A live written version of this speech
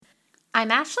I'm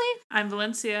Ashley. I'm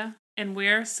Valencia, and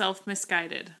we're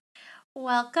Self-Misguided.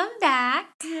 Welcome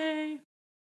back. Yay.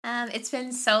 It's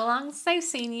been so long since I've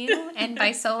seen you, and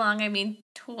by so long, I mean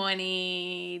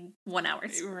 21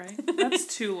 hours. Right. That's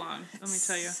too long, let me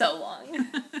tell you. So long.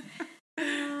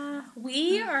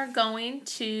 We are going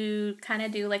to kind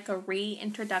of do like a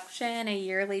reintroduction, a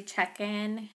yearly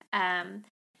check-in.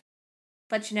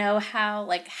 But you know how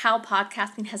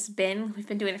podcasting has been. We've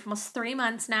been doing it for almost 3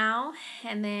 months now,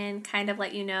 and then kind of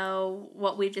let you know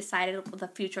what we've decided the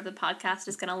future of the podcast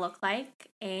is going to look like,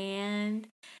 and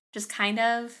just kind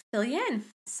of fill you in.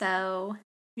 So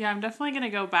yeah, I'm definitely going to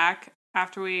go back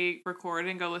after we record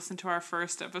and go listen to our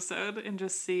first episode and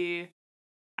just see.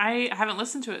 I haven't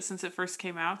listened to it since it first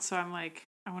came out, so I'm like,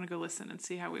 I want to go listen and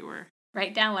see how we were.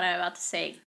 Write down what I'm about to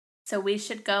say. So we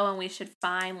should go and we should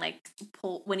find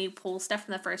when you pull stuff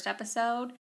from the first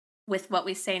episode with what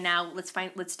we say now,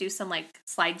 let's do some like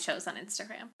slideshows on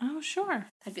Instagram. Oh, sure.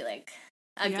 That'd be like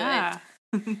a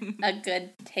good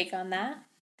take on that.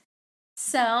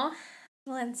 So,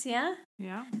 Valencia.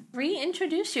 Yeah.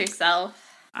 Reintroduce yourself.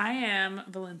 I am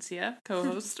Valencia,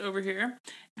 co-host over here.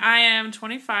 I am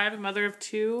 25, a mother of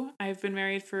 2. I've been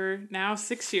married for now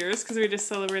 6 years because we just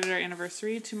celebrated our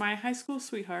anniversary to my high school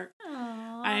sweetheart.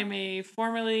 Aww. I'm a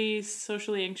formerly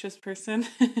socially anxious person.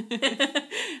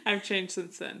 I've changed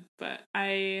since then, but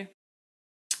I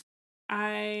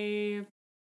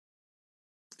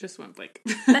just went blank.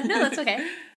 No, that's okay.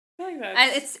 I like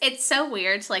that. It's so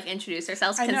weird to like introduce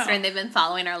ourselves considering they've been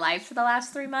following our lives for the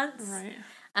last 3 months. Right.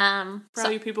 For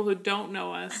all you people who don't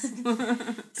know us.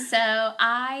 So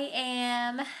I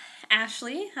am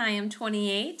Ashley. I am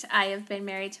 28. I have been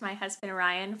married to my husband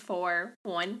Ryan for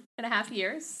 1.5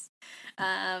 years.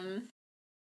 I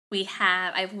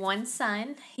have one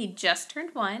son. He just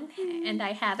turned 1, and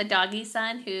I have a doggy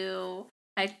son who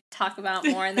I talk about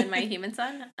more than my human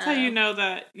son. That's how you know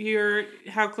that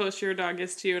how close your dog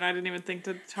is to you, and I didn't even think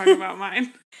to talk about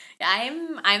mine.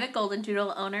 I'm a golden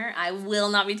doodle owner. I will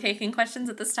not be taking questions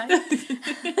at this time.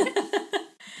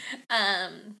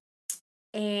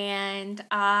 And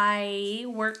I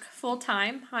work full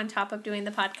time on top of doing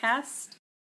the podcast.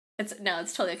 It's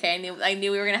totally okay. I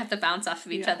knew we were gonna have to bounce off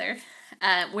of each other.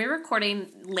 We're recording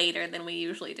later than we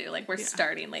usually do. Like we're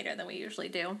starting later than we usually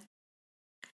do.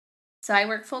 So I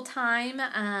work full time.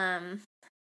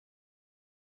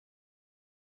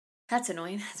 That's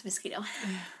annoying. That's a mosquito.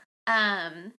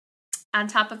 On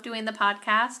top of doing the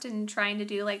podcast and trying to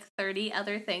do like 30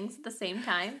 other things at the same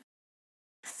time.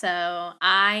 So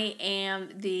I am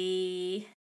the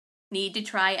need to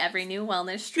try every new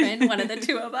wellness trend, one of the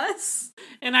two of us.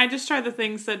 And I just try the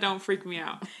things that don't freak me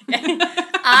out.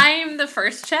 I'm the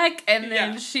first check, and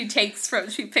then she picks and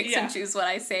chooses what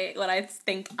I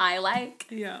think I like.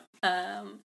 Yeah.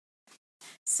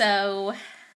 So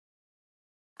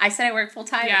I said I work full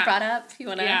time. Yeah. Brought up. You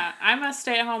wanna? Yeah, I'm a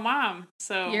stay-at-home mom.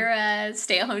 So you're a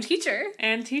stay-at-home teacher.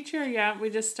 And teacher, yeah. We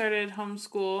just started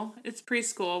homeschool. It's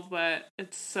preschool, but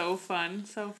it's so fun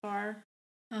so far.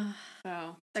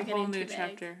 So it's a whole new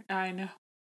chapter. I know.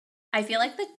 I feel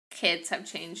like the kids have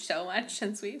changed so much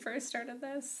since we first started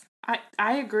this.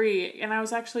 I agree. And I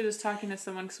was actually just talking to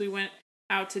someone because we went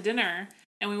out to dinner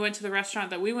and we went to the restaurant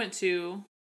that we went to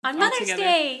on Mother's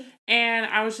Day. And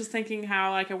I was just thinking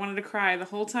how like I wanted to cry the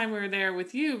whole time we were there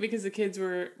with you because the kids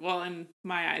were, well, in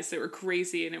my eyes, they were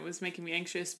crazy and it was making me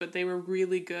anxious, but they were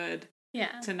really good.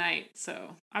 Yeah. Tonight,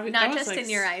 so not just in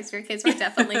your eyes. Your kids were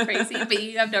definitely crazy, but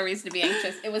you have no reason to be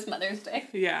anxious. It was Mother's Day.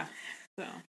 Yeah. So,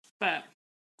 but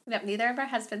yep, neither of our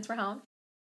husbands were home.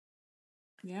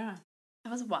 Yeah. That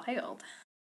was wild.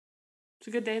 It's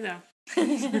a good day though.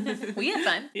 We had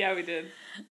fun. Yeah, we did.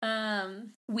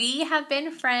 We have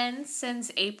been friends since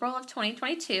April of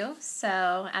 2022.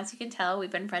 So, as you can tell,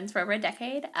 we've been friends for over a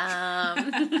decade.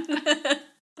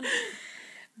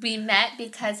 We met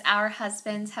because our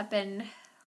husbands have been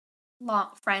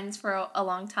friends for a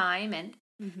long time, and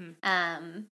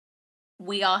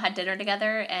we all had dinner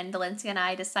together, and Valencia and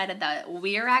I decided that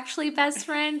we're actually best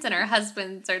friends, and our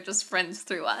husbands are just friends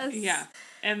through us. Yeah,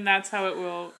 and that's how it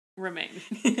will remain.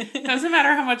 Doesn't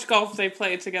matter how much golf they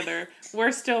play together,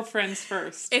 we're still friends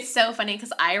first. It's so funny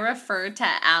because I refer to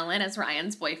Alan as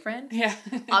Ryan's boyfriend. Yeah.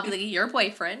 I'll be like, your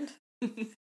boyfriend.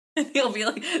 And he'll be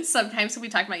like, sometimes he'll be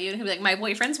talking about you, and he'll be like, my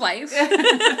boyfriend's wife. Oh,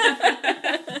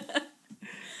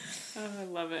 I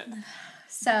love it.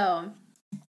 So,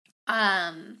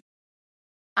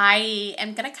 I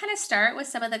am going to kind of start with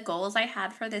some of the goals I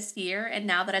had for this year, and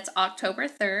now that it's October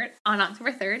 3rd, on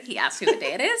October 3rd, he asked me what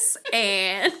day it is,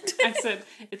 and... I said,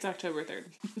 it's October 3rd.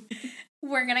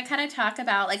 we're going to kind of talk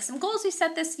about like some goals we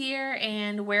set this year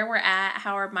and where we're at,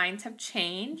 how our minds have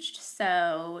changed.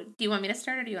 So, do you want me to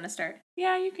start or do you want to start?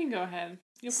 Yeah, you can go ahead.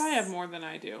 You'll probably have more than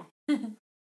I do.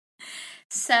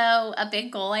 So, a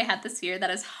big goal I had this year that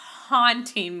is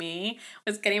haunting me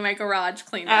was getting my garage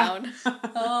cleaned out.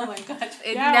 Oh my gosh,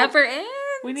 it never ends.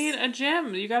 We need a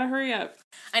gym. You gotta hurry up.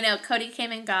 I know. Cody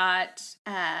came and got,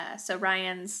 so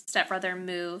Ryan's stepbrother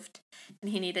moved and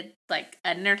he needed like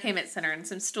an entertainment center and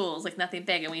some stools, like nothing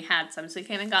big, and we had some. So he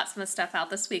came and got some of the stuff out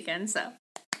this weekend. So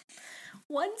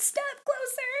one step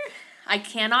closer. I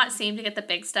cannot seem to get the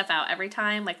big stuff out every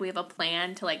time. Like we have a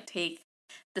plan to like take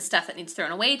the stuff that needs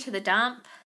thrown away to the dump,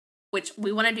 which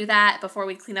we want to do that before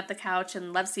we clean up the couch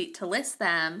and love seat to list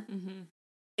them. Mm-hmm.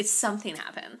 It's something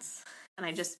happens. And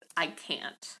I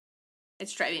can't.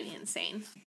 It's driving me insane.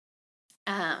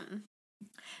 That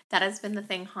has been the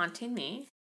thing haunting me.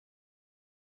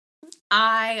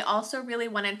 I also really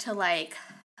wanted to like,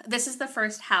 this is the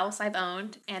first house I've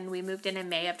owned, and we moved in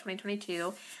May of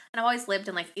 2022. And I've always lived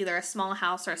in like either a small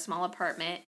house or a small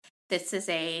apartment. This is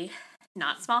a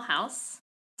not small house.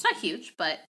 It's not huge,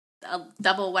 but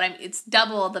it's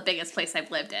double the biggest place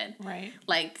I've lived in. Right.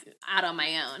 Like out on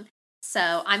my own.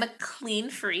 So I'm a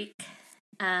clean freak.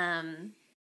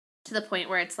 To the point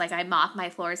where it's like I mop my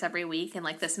floors every week and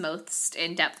like this most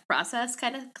in-depth process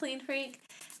kind of clean freak.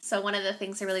 So one of the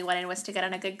things I really wanted was to get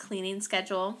on a good cleaning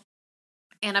schedule.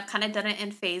 And I've kind of done it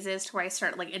in phases to where I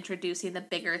start like introducing the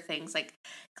bigger things like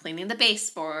cleaning the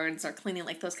baseboards or cleaning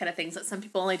like those kind of things that some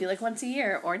people only do like once a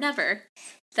year or never,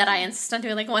 that I insist on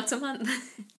doing like once a month.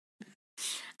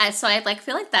 So I like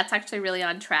feel like that's actually really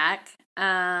on track.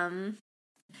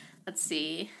 Let's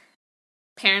see.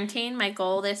 Parenting, my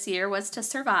goal this year was to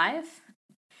survive.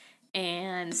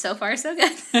 And so far, so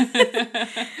good.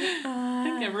 I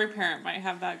think every parent might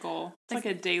have that goal. It's like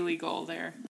a daily goal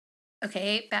there.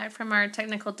 Okay, back from our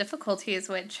technical difficulties,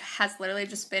 which has literally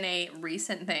just been a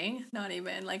recent thing, not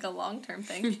even like a long-term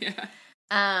thing. Yeah.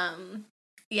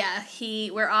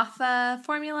 We're off a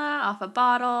formula, off a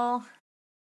bottle.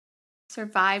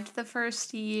 Survived the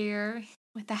first year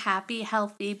with a happy,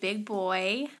 healthy big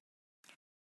boy.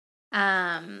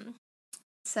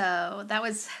 So that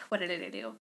was, what did I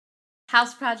do?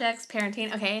 House projects,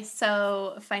 parenting. Okay,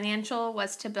 so financial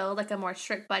was to build like a more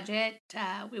strict budget.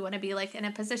 We want to be like in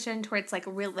a position to where it's like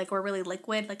real, like we're really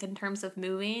liquid, like in terms of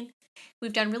moving.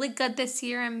 We've done really good this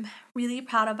year. I'm really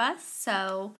proud of us.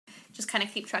 So just kind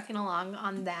of keep trucking along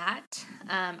on that.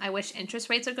 I wish interest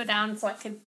rates would go down so I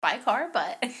could buy a car,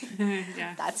 but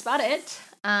yeah. That's about it.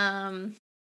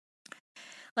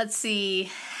 Let's see,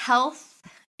 health.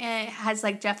 It has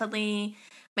like definitely,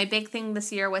 my big thing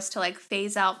this year was to like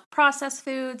phase out processed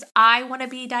foods. I want to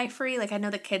be dye free. Like I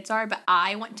know the kids are, but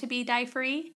I want to be dye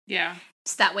free. Yeah.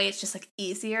 So that way it's just like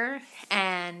easier.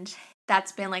 And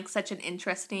that's been like such an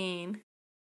interesting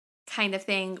kind of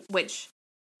thing, which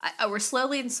we're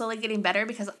slowly getting better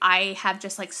because I have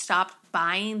just like stopped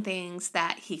buying things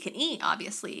that he can eat,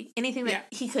 obviously. Anything that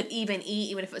he could even eat,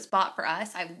 even if it was bought for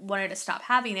us, I wanted to stop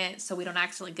having it so we don't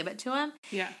actually give it to him.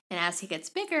 Yeah. And as he gets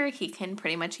bigger, he can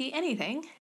pretty much eat anything.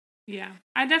 Yeah.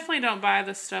 I definitely don't buy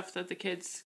the stuff that the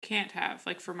kids can't have,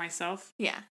 like for myself.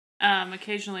 Yeah.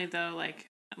 Occasionally though, like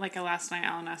last night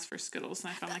Alan asked for Skittles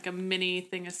and I found like a mini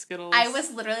thing of Skittles. I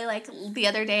was literally like, the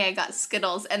other day I got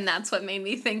Skittles and that's what made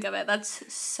me think of it. That's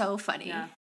so funny. Yeah.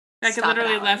 I could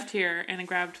literally left here and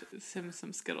grabbed him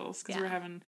some Skittles because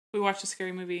we watched a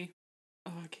scary movie.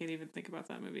 Oh, I can't even think about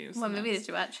that movie. What movie did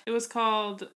you watch? It was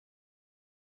called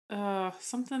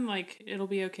something like It'll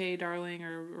Be Okay, Darling,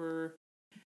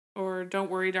 or Don't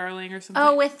Worry, Darling, or something.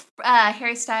 Oh, with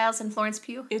Harry Styles and Florence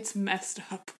Pugh? It's messed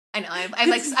up. I know.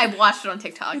 I've watched it on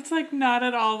TikTok. It's like not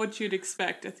at all what you'd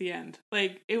expect at the end.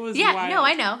 Like it was. Yeah, wild. no,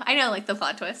 I know. I know, like the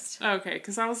plot twist. Okay,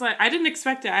 because I was like, I didn't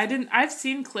expect it. I've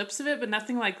seen clips of it, but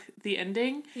nothing like the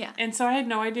ending. Yeah. And so I had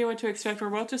no idea what to expect. We're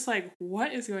both just like,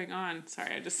 what is going on?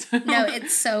 Sorry, I just. No,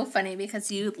 it's so funny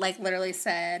because you like literally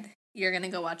said you're gonna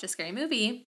go watch a scary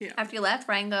movie. Yeah. After you left,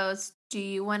 Ryan goes, "Do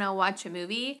you want to watch a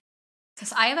movie?"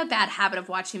 Because I have a bad habit of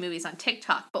watching movies on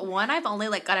TikTok, but one I've only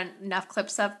like got enough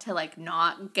clips of to like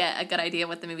not get a good idea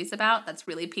what the movie's about. That's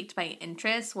really piqued my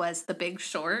interest was The Big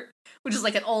Short, which is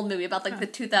like an old movie about like the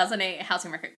 2008 housing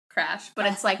market crash, but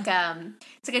it's like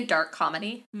a dark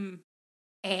comedy.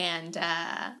 And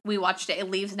we watched it. It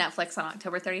leaves Netflix on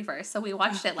October 31st, so we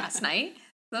watched it last night.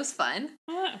 That was fun.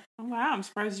 Oh, wow, I'm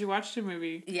surprised you watched a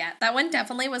movie. Yeah, that one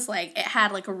definitely was like, it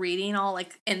had like a reading all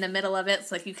like in the middle of it,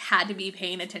 so like you had to be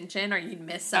paying attention or you'd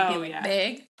miss something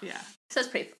big. Yeah. So it's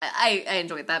pretty, I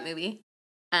enjoyed that movie.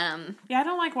 Yeah, I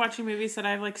don't like watching movies that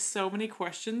I have like so many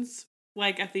questions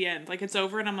like at the end. Like it's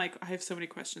over and I'm like, I have so many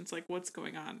questions. Like what's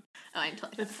going on? Oh, I'm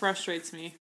totally. It frustrates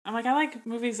me. I'm like, I like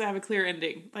movies that have a clear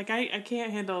ending. Like I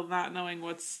can't handle not knowing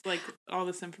what's like all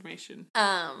this information.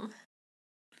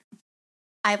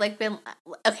 I've like been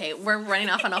okay. We're running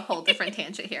off on a whole different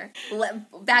tangent here.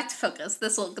 Back to focus.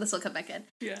 This will come back in.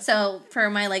 Yeah. So for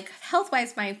my like health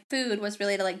wise, my food was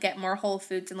really to like get more whole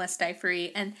foods and less dye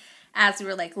free. And as we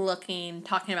were like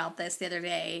talking about this the other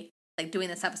day, like doing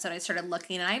this episode, I started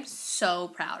looking, and I'm so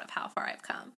proud of how far I've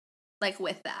come. Like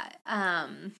with that.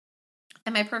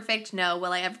 Am I perfect? No.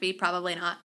 Will I ever be? Probably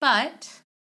not. But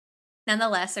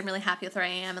nonetheless, I'm really happy with where I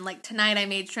am. And like tonight I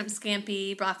made shrimp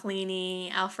scampi,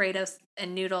 broccolini, Alfredo,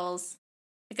 and noodles,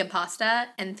 like and pasta,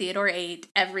 and Theodore ate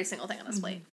every single thing on this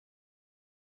plate.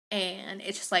 And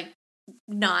it's just like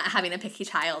not having a picky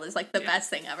child is like the best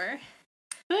thing ever.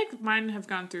 I feel like mine have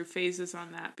gone through phases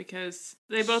on that because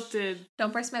they both did.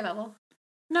 Don't burst my bubble.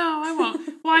 No, I won't.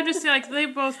 Well, I just feel like they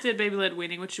both did baby-led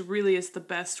weaning, which really is the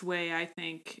best way, I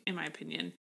think, in my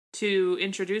opinion, to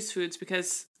introduce foods,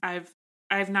 because I've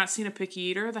not seen a picky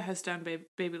eater that has done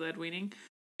baby-led weaning.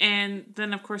 And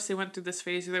then, of course, they went through this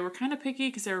phase where they were kind of picky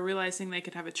because they were realizing they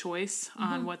could have a choice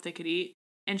on what they could eat.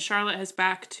 And Charlotte has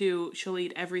back to, she'll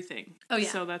eat everything. Oh, yeah.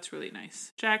 So that's really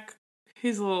nice. Jack,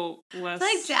 he's a little less. I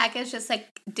feel like Jack is just, like,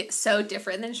 so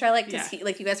different than Charlotte because he,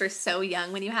 like, you guys were so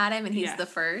young when you had him, and he's the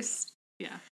first.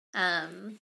 Yeah.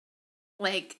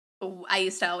 Like, I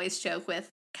used to always joke with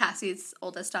Cassie's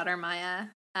oldest daughter, Maya,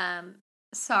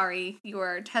 sorry,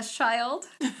 you're a test child.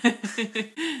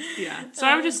 Yeah. So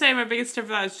I would just say my biggest tip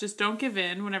for that is just don't give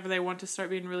in whenever they want to start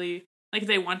being really, like,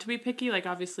 they want to be picky. Like,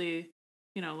 obviously,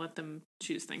 you know, let them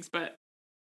choose things. But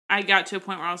I got to a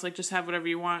point where I was like, just have whatever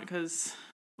you want because...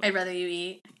 Like, I'd rather you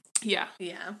eat. Yeah.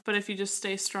 Yeah. But if you just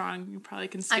stay strong, you probably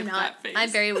can skip that phase. I'm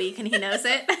very weak and he knows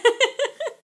it.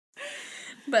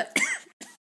 But...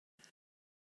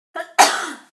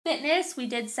 Fitness, we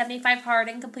did 75 hard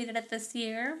and completed it this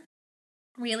year.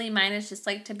 Really, mine is just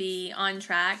like to be on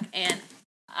track, and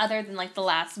other than like the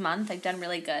last month, I've done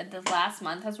really good. The last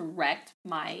month has wrecked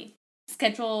my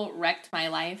schedule, wrecked my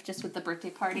life just with the birthday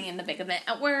party and the big event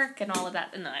at work and all of that.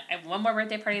 And then I have one more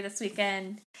birthday party this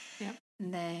weekend. Yep.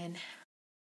 And then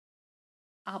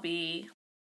I'll be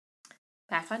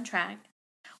back on track.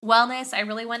 Wellness, I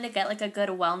really wanted to get like a good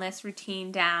wellness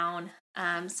routine down.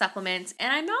 Supplements,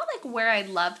 and I'm not like where I'd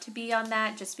love to be on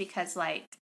that, just because like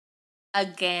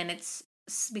again it's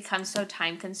become so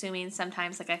time consuming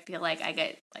sometimes. Like I feel like I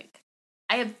get like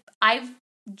I'm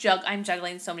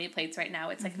juggling so many plates right now,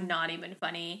 it's like not even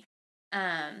funny.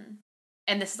 And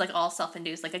this is like all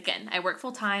self-induced. Like again, I work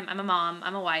full time, I'm a mom,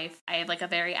 I'm a wife, I have like a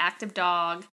very active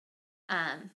dog.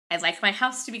 I like my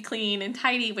house to be clean and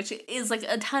tidy, which is like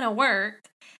a ton of work.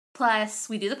 Plus,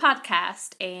 we do the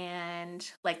podcast and,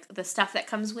 like, the stuff that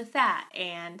comes with that.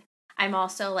 And I'm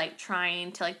also, like,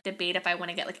 trying to, like, debate if I want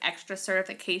to get, like, extra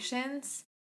certifications,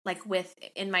 like,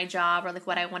 in my job or, like,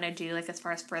 what I want to do, like, as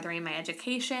far as furthering my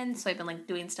education. So I've been, like,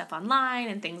 doing stuff online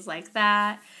and things like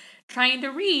that. Trying to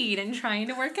read and trying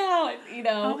to work out, you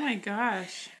know. Oh, my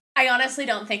gosh. I honestly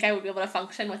don't think I would be able to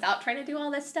function without trying to do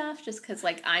all this stuff, just because,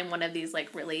 like, I'm one of these,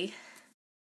 like, really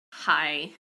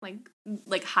high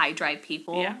high drive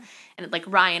people. Yeah. And like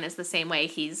Ryan is the same way.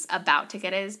 He's about to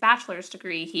get his bachelor's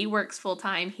degree. He works full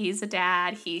time. He's a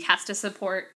dad. He has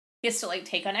to like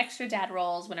take on extra dad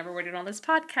roles whenever we're doing all this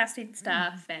podcasting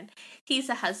stuff. And he's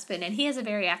a husband and he has a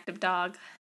very active dog,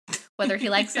 whether he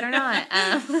likes it or not.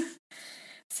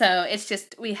 So it's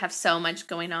just, we have so much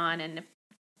going on. And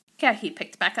yeah, he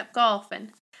picked back up golf,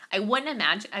 and I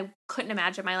couldn't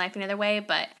imagine my life any other way,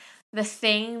 but the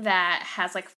thing that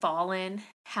has like fallen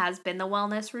has been the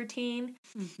wellness routine.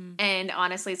 And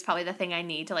honestly, it's probably the thing I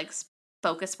need to like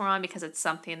focus more on because it's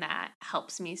something that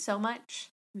helps me so much.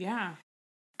 Yeah.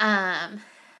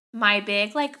 My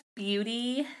big like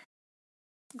beauty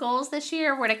goals this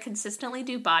year were to consistently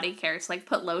do body care. So like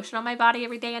put lotion on my body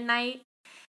every day and night.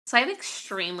 So I have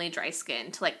extremely dry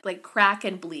skin to like crack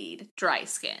and bleed dry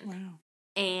skin. Wow.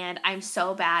 And I'm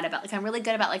so bad about like, I'm really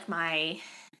good about like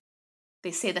they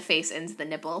say the face ends the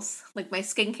nipples, like my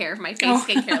skincare, my face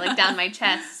skincare, like down my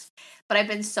chest. But I've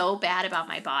been so bad about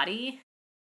my body.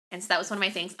 And so that was one of my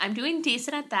things. I'm doing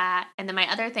decent at that. And then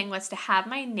my other thing was to have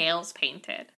my nails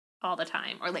painted all the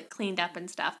time or like cleaned up and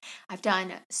stuff. I've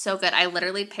done so good. I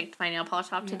literally picked my nail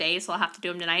polish off today, so I'll have to do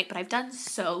them tonight. But I've done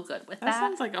so good with that. That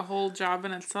sounds like a whole job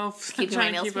in itself. Keeping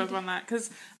trying to keep up on that.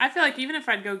 Because I feel like even if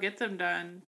I'd go get them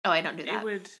done. Oh, I don't do that. It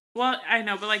would. Well, I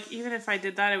know. But like even if I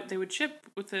did that, they would ship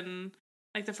within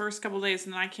like the first couple of days,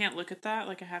 and then I can't look at that.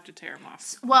 Like I have to tear them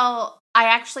off. Well,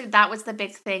 that was the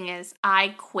big thing is I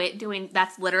quit doing,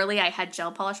 that's literally, I had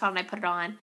gel polish on and I put it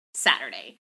on.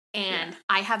 Saturday. And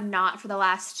I have not, for the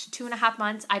last 2.5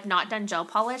 months, I've not done gel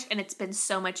polish, and it's been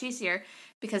so much easier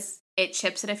because it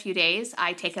chips in a few days.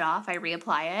 I take it off, I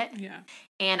reapply it. Yeah.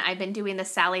 And I've been doing the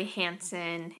Sally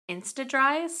Hansen Insta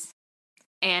Dries.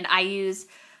 And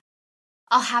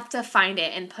I'll have to find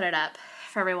it and put it up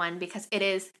for everyone because it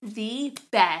is the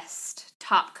best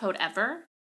top coat ever.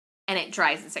 And it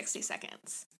dries in 60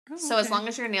 seconds. Oh, so as long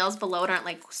as your nails below it aren't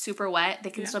like super wet, they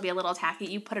can still be a little tacky.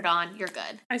 You put it on, you're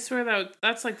good. I swear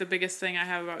that's like the biggest thing I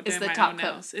have about doing my own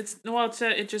nails. It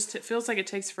feels like it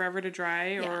takes forever to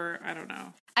dry, or I don't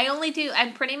know.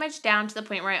 I'm pretty much down to the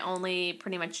point where I only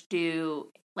pretty much do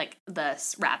like the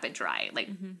rapid dry, like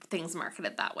things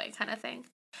marketed that way kind of thing.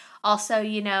 Also,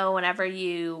 whenever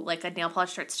like a nail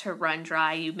polish starts to run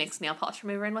dry, you mix nail polish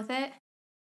remover in with it.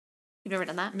 You've never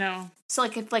done that? No. So,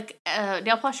 like, if,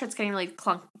 nail polish starts getting really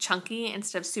chunky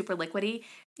instead of super liquidy,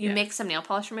 you mix some nail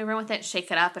polish remover with it, shake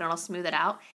it up, and it'll smooth it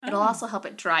out. It'll also help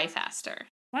it dry faster.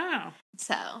 Wow.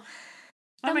 So,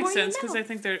 that makes sense, because I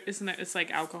think it's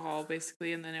like alcohol,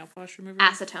 basically, in the nail polish remover.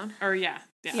 Acetone. Or, yeah,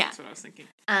 that's what I was thinking.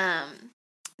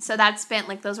 So that's been,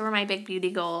 like, those were my big beauty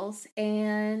goals,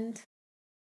 and,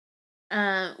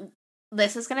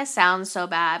 this is going to sound so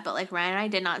bad, but, like, Ryan and I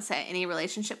did not set any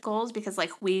relationship goals because,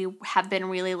 like, we have been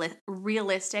really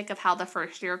realistic of how the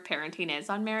first year of parenting is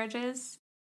on marriages.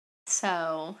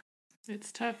 So.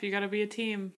 It's tough. You got to be a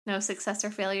team. No success or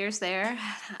failures there.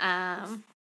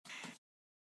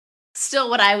 Still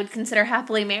what I would consider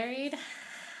happily married.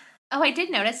 Oh, I did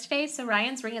notice today, so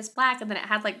Ryan's ring is black, and then it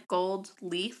had, like, gold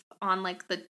leaf on, like,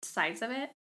 the sides of it.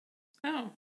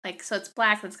 Oh. Like, so it's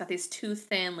black, and it's got these two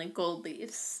thin, like, gold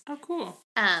leaves. Oh, cool.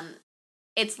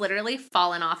 It's literally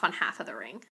fallen off on half of the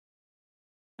ring.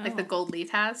 Like, the gold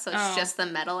leaf has, so it's just the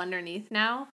metal underneath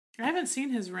now. I haven't seen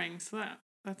his ring, so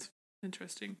that's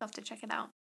interesting. I'll have to check it out.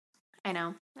 I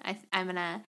know. I'm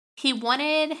gonna... He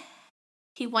wanted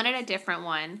a different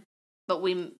one, but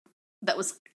that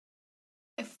was,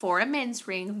 for a men's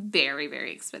ring, very,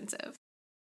 very expensive.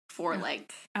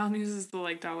 Alan uses the,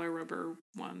 like, dollar rubber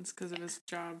ones because of his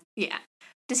job. Yeah.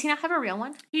 Does he not have a real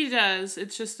one? He does.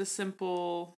 It's just a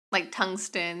simple, like,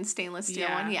 tungsten stainless steel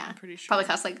one. Yeah, I'm pretty sure. Probably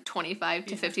costs like $25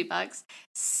 to $50.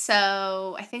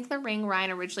 So I think the ring Ryan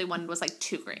originally wanted was like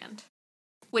 $2,000,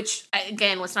 which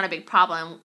again was not a big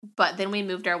problem. But then we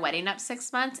moved our wedding up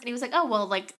 6 months, and he was like, "Oh well,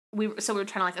 like we were trying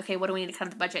to, like, okay, what do we need to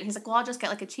cut the budget?" And he's like, "Well, I'll just get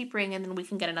like a cheap ring, and then we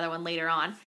can get another one later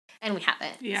on," and we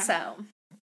haven't. Yeah. So.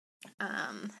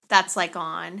 That's like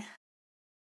on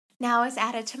now is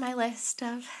added to my list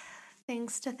of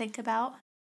things to think about.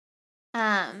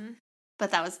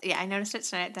 But that was, I noticed it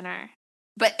tonight at dinner.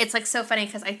 But it's like so funny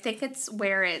because I think it's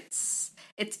where it's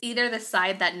either the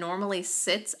side that normally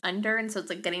sits under, and so it's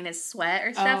like getting his sweat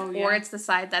or stuff, or it's the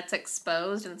side that's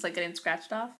exposed and it's like getting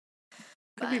scratched off.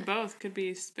 Could be both. Could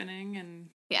be spinning and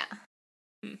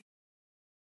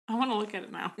I want to look at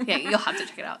it now. Yeah, you'll have to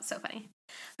check it out. It's so funny.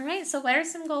 All right, so what are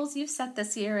some goals you've set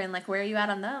this year, and, like, where are you at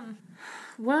on them?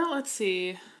 Well, let's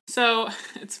see. So,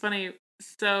 it's funny.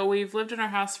 So, we've lived in our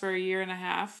house for 1.5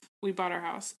 years. We bought our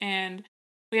house, and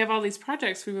we have all these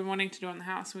projects we've been wanting to do on the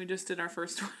house, and we just did our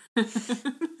first one.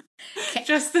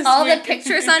 Just this all week. The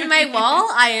pictures on my wall,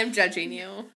 I am judging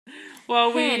you.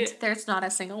 Well, there's not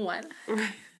a single one.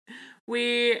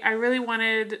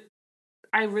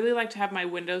 I really like to have my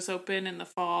windows open in the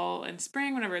fall and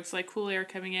spring whenever it's, like, cool air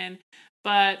coming in.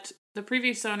 But the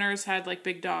previous owners had, like,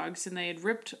 big dogs, and they had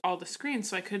ripped all the screens,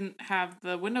 so I couldn't have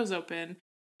the windows open.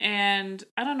 And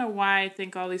I don't know why I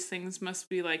think all these things must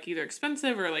be, like, either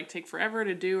expensive or, like, take forever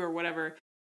to do or whatever.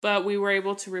 But we were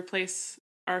able to replace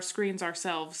our screens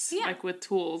ourselves, like, with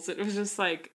tools. It was just,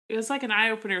 like, it was like an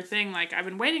eye-opener thing. Like, I've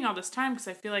been waiting all this time because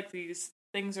I feel like these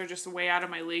things are just way out of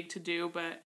my league to do,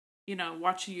 but,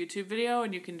 watch a YouTube video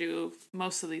and you can do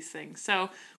most of these things. So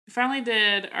we finally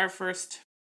did our first,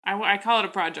 I call it a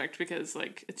project because,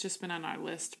 like, it's just been on our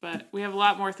list, but we have a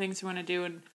lot more things we want to do,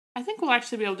 and I think we'll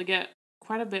actually be able to get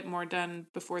quite a bit more done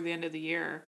before the end of the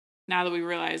year, now that we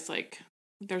realize, like,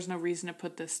 there's no reason to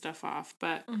put this stuff off.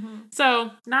 But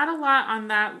so not a lot on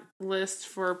that list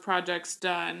for projects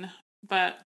done,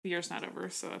 but the year's not over,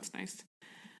 so that's nice.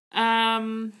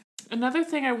 Another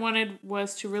thing I wanted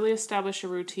was to really establish a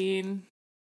routine,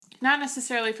 not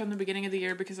necessarily from the beginning of the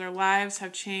year, because our lives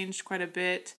have changed quite a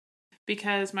bit,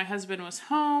 because my husband was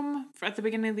home at the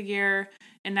beginning of the year,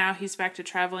 and now he's back to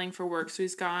traveling for work, so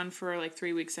he's gone for like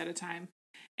 3 weeks at a time.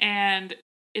 And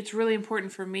it's really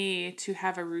important for me to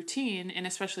have a routine, and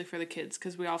especially for the kids,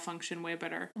 because we all function way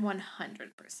better. 100%.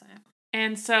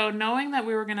 And so knowing that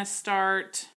we were going to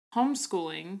start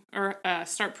homeschooling, or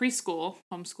start preschool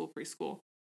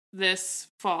this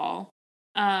fall,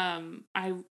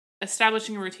 I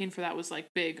establishing a routine for that was like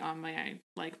big on my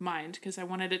like mind because I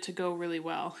wanted it to go really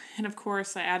well. And of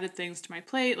course I added things to my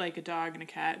plate like a dog and a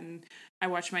cat, and I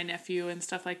watched my nephew and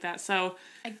stuff like that. So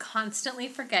I constantly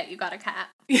forget you got a cat.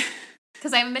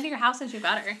 Because I haven't been to your house since you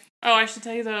got her. Oh, I should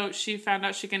tell you though, she found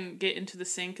out she can get into the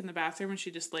sink in the bathroom and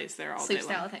she just lays there all Sleeps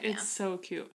day long. all the time, It's so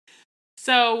cute.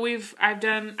 So I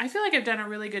feel like I've done a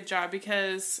really good job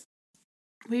because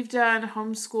we've done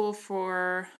homeschool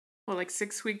for like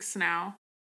 6 weeks now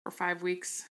or 5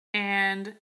 weeks,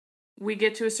 and we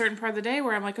get to a certain part of the day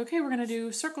where I'm like, okay, we're gonna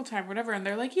do circle time, whatever, and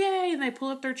they're like, yay, and they pull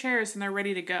up their chairs and they're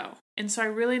ready to go. And so I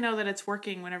really know that it's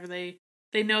working whenever they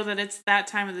know that it's that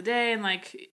time of the day, and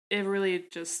like it really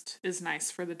just is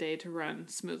nice for the day to run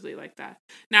smoothly like that.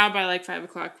 Now by like 5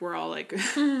 o'clock we're all like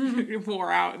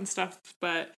wore out and stuff,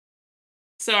 but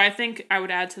so I think I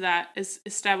would add to that is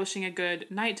establishing a good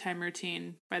nighttime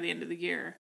routine by the end of the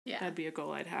year. Yeah. That'd be a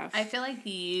goal I'd have. I feel like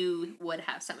you would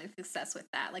have some success with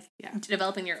that. Like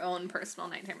developing your own personal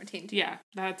nighttime routine too. Yeah,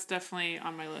 that's definitely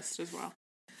on my list as well.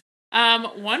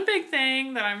 One big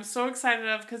thing that I'm so excited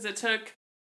of because it took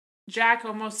Jack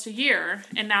almost a year,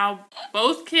 and now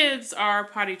both kids are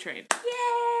potty trained.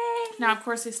 Yay! Now, of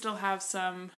course, they still have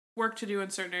some work to do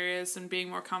in certain areas and being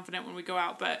more confident when we go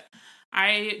out, but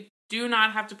I do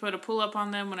not have to put a pull-up on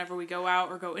them whenever we go out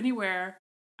or go anywhere.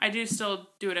 I do still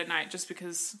do it at night just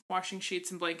because washing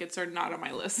sheets and blankets are not on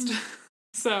my list.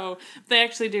 So they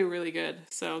actually do really good.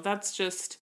 So that's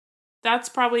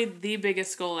probably the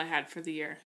biggest goal I had for the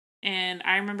year. And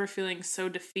I remember feeling so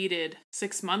defeated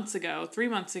 6 months ago, 3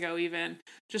 months ago even,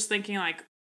 just thinking like,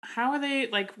 how are they,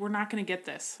 like, we're not going to get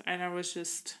this. And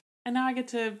and now I get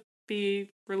to be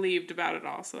relieved about it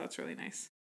all. So that's really nice.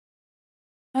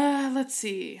 Let's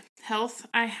see. Health.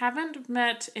 I haven't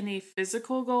met any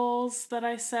physical goals that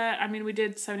I set. I mean, we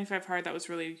did 75 hard. That was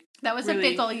a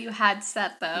big goal you had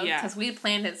set, though. Yeah. Because we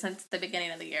planned it since the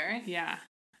beginning of the year. Yeah.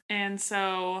 And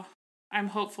so I'm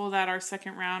hopeful that our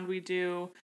second round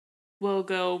we'll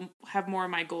go have more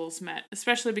of my goals met.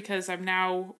 Especially because I'm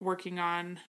now working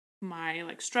on my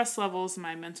like stress levels and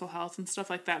my mental health and stuff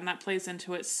like that. And that plays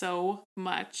into it so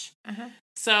much. Uh-huh.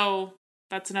 So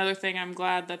that's another thing. I'm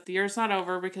glad that the year's not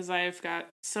over because I've got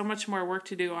so much more work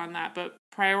to do on that. But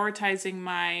prioritizing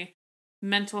my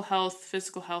mental health,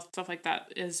 physical health, stuff like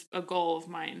that is a goal of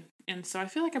mine. And so I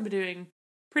feel like I'm doing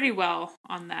pretty well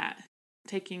on that,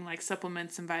 taking like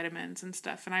supplements and vitamins and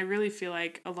stuff. And I really feel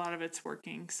like a lot of it's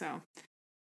working. So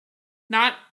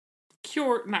not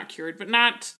cured, but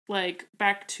not like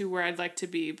back to where I'd like to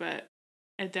be. But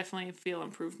I definitely feel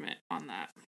improvement on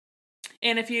that.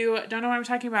 And if you don't know what I'm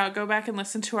talking about, go back and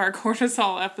listen to our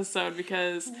cortisol episode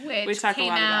because we talk a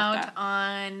lot about that.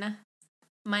 On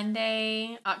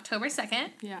Monday, October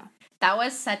 2nd. Yeah. That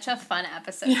was such a fun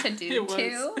episode to do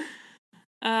too.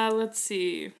 Let's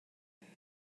see.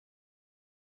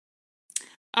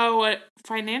 Oh, a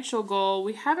financial goal.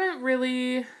 We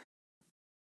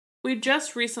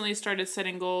just recently started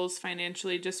setting goals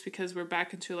financially just because we're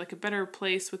back into like a better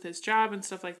place with his job and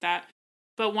stuff like that.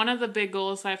 But one of the big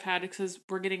goals I've had is because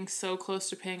we're getting so close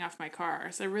to paying off my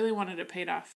car. So I really wanted it paid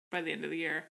off by the end of the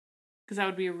year because that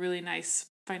would be a really nice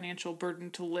financial burden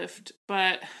to lift.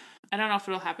 But I don't know if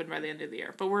it'll happen by the end of the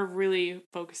year. But we're really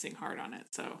focusing hard on it.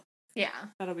 So yeah,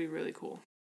 that'll be really cool.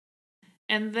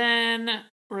 And then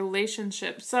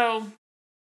relationships. So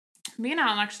me and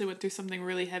Alan actually went through something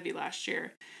really heavy last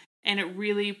year. And it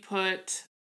really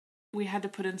we had to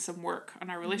put in some work on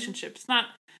our relationships.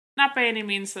 Not by any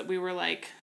means that we were like...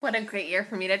 What a great year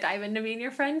for me to dive into being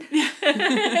your friend.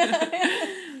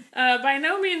 By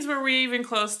no means were we even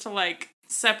close to like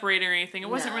separating or anything. It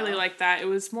wasn't really like that. It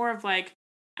was more of like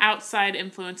outside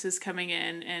influences coming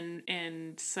in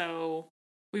and so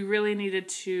we really needed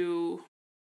to...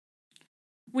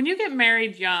 When you get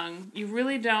married young, you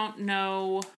really don't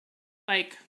know,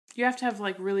 like, you have to have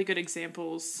like really good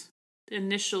examples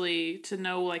initially to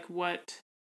know like what...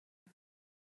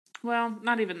 Well,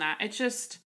 not even that. It's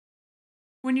just,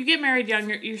 when you get married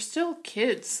young, you're still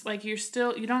kids. Like, you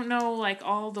don't know, like,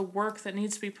 all the work that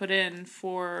needs to be put in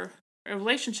for a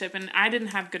relationship. And I didn't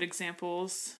have good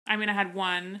examples. I mean, I had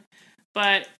one.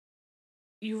 But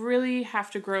you really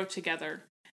have to grow together.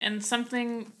 And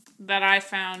something that I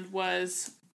found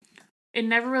was, it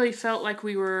never really felt like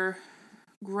we were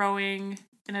growing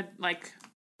in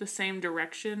the same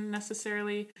direction,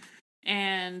 necessarily.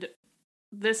 And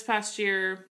this past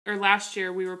year... or last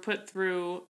year, we were put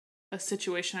through a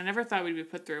situation I never thought we'd be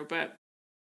put through, but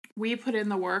we put in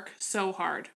the work so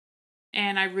hard.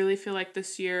 And I really feel like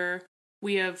this year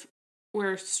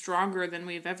we're stronger than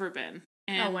we've ever been.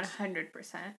 And,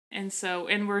 100%.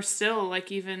 And we're still,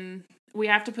 like, even, we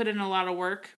have to put in a lot of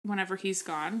work whenever he's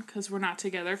gone, because we're not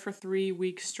together for 3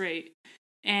 weeks straight.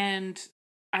 And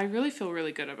I really feel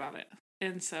really good about it.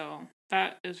 And so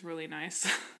that is really nice.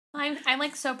 I'm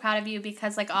like so proud of you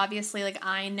because like obviously like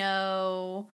I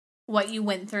know what you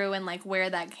went through and like where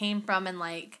that came from, and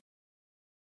like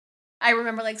I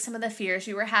remember like some of the fears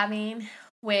you were having,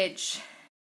 which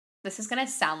this is gonna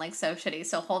sound like so shitty,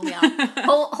 so hold me on.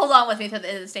 hold on with me to the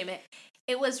end of the statement.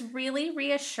 It was really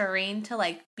reassuring to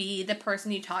like be the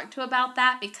person you talked to about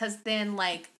that, because then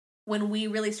like when we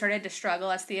really started to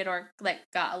struggle as Theodore like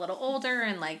got a little older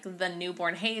and like the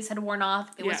newborn haze had worn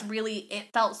off, it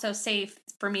felt so safe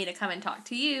for me to come and talk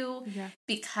to you,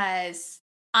 because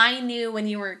I knew when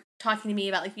you were talking to me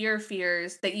about like your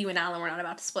fears that you and Alan were not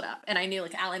about to split up, and I knew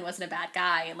like Alan wasn't a bad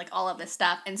guy and like all of this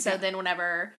stuff, and so then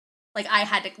whenever like I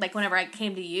had to like whenever I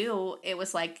came to you, it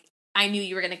was like I knew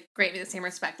you were going to grant me the same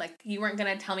respect. Like, you weren't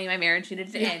going to tell me my marriage needed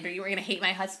to end, or you weren't going to hate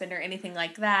my husband or anything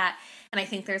like that. And I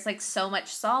think there's, like, so much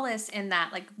solace in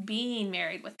that, like, being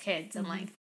married with kids and, like,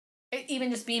 even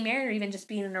just being married or even just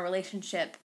being in a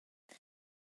relationship.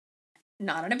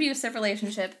 Not an abusive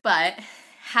relationship, but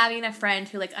having a friend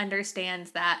who, like,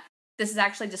 understands that this is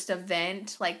actually just a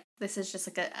vent. Like, this is just,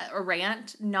 like, a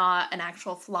rant, not an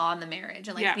actual flaw in the marriage.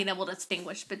 And, like, being able to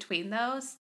distinguish between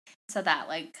those. So that,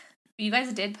 like... You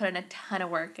guys did put in a ton of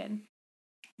work, and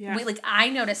I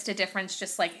noticed a difference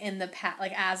just like in the past,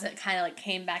 like as it kind of like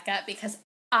came back up, because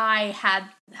I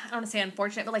don't want to say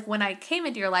unfortunate, but like when I came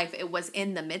into your life, it was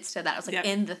in the midst of that. I was like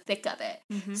in the thick of it.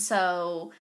 Mm-hmm.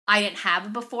 So I didn't have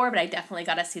it before, but I definitely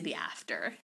got to see the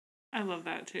after. I love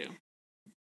that too.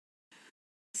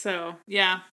 So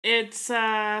yeah, it's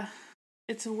a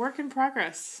work in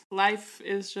progress. Life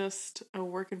is just a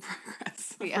work in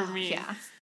progress for me. Yeah.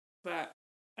 But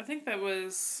I think that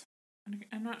was,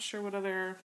 I'm not sure what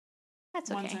other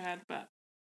ones I had, but.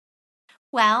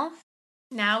 Well,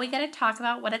 now we got to talk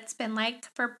about what it's been like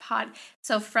for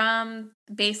So from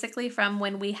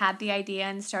when we had the idea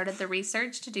and started the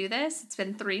research to do this, it's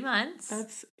been 3 months.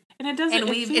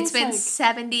 It's been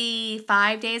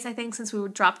 75 days, I think, since we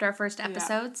dropped our first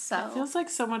episode. So it feels like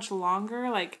so much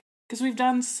longer, like, because we've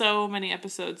done so many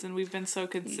episodes and we've been so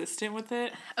consistent with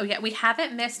it. Oh yeah, we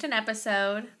haven't missed an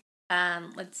episode.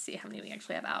 Let's see how many we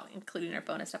actually have out, including our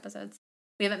bonus episodes.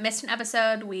 We haven't missed an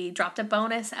episode. We dropped a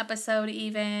bonus episode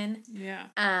even. Yeah.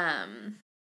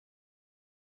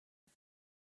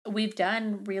 We've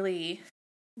done really,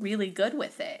 really good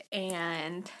with it.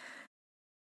 And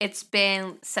it's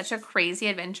been such a crazy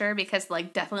adventure because,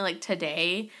 like, definitely, like,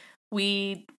 today,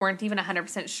 we weren't even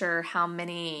 100% sure how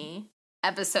many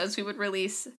episodes we would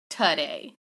release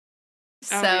today.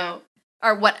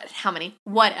 Or what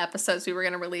episodes we were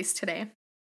going to release today.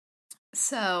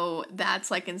 So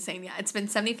that's like insane. Yeah, it's been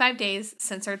 75 days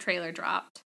since our trailer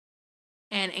dropped.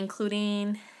 And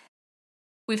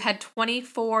we've had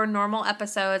 24 normal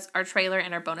episodes, our trailer,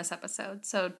 and our bonus episode.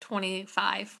 So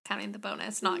 25, counting the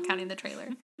bonus, not counting the trailer,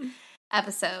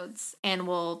 episodes. And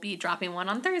we'll be dropping one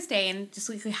on Thursday. And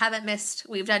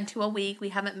we've done 2 a week. We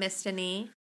haven't missed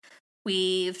any.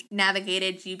 We've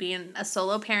navigated you being a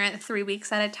solo parent 3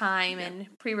 weeks at a time, and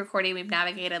pre-recording we've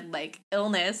navigated like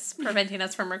illness preventing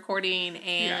us from recording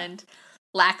and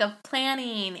lack of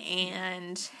planning,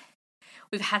 and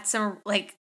we've had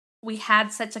we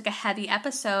had such like a heavy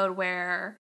episode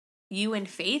where you and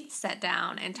Faith sat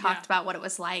down and talked about what it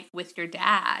was like with your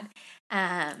dad.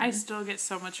 I still get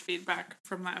so much feedback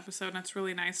from that episode, and it's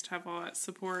really nice to have all that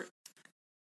support.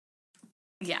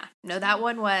 Yeah, no, that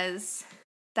one was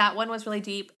really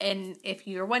deep, and if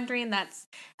you're wondering, that's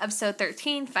episode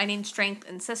 13, Finding Strength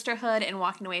in Sisterhood and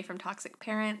Walking Away from Toxic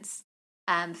Parents.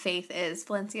 Faith is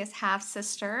Valencia's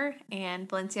half-sister, and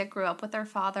Valencia grew up with her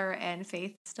father, and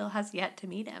Faith still has yet to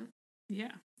meet him.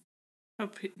 Yeah.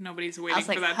 Hope nobody's waiting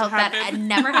for that to happen. Hope that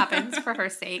never happens for her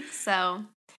sake, so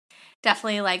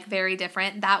definitely, like, very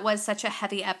different. That was such a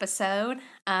heavy episode.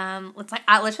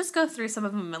 Let's just go through some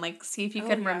of them and, like, see if you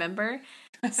can remember.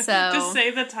 So just say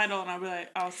the title and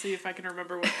I'll see if I can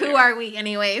remember what Who are we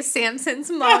anyway? Samson's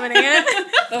mom and aunt.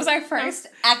 That was our first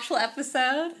actual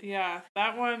episode. Yeah,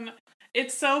 that one.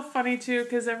 It's so funny too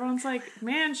because everyone's like,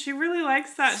 "Man, she really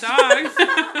likes that dog."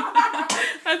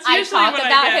 That's usually I talk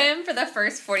about him for the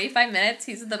first 45 minutes.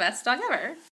 He's the best dog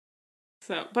ever.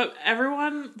 So, but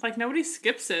everyone, like, nobody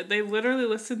skips it. They literally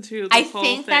listen to the whole thing. I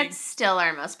think that's still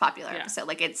our most popular episode.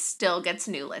 Like, it still gets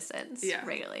new listens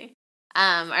regularly.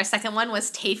 Our second one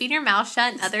was Taping Your Mouth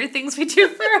Shut and Other Things We Do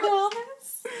for Our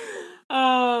Wellness.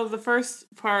 Oh, the first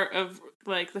part of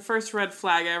like the first red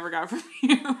flag I ever got from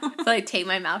you. So I tape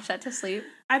my mouth shut to sleep.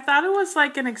 I thought it was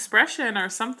like an expression or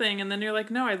something, and then you're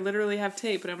like, no, I literally have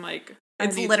tape, and I'm like,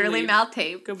 It's literally mouth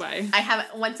tape. Goodbye. I have,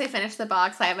 once I finish the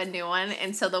box, I have a new one,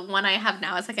 and so the one I have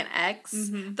now is like an X.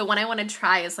 Mm-hmm. The one I want to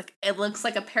try is like, it looks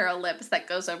like a pair of lips that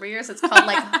goes over yours. It's called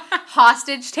like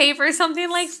hostage tape or something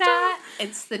like that.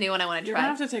 It's the new one I want to You're try.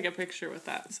 going to have to take a picture with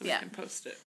that so we can post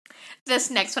it. This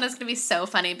next one is going to be so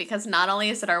funny because not only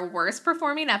is it our worst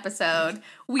performing episode,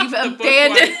 we've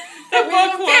abandoned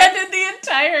the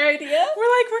entire idea.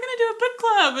 We're like, we're going to do a book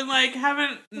club and like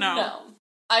haven't, no.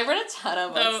 I read a ton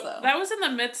of books though. That was in the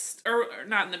midst, or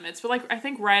not in the midst, but like I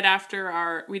think right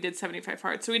after we did 75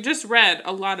 Hard. So we just read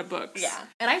a lot of books. Yeah.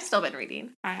 And I've still been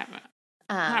reading. I haven't.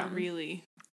 Not really.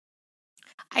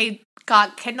 I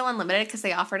got Kindle Unlimited because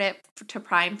they offered it to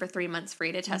Prime for 3 months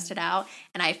free to test it out,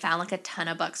 and I found like a ton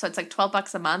of books. So it's like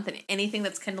 $12 a month, and anything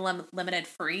that's Kindle Unlimited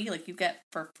free, like you get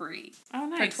for free. Oh,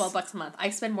 nice. For $12 a month.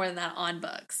 I spend more than that on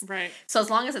books. Right. So as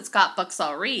long as it's got books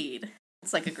I'll read,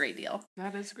 it's like a great deal.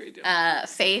 That is a great deal.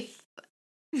 Faith,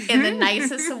 in the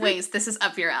nicest of ways, this is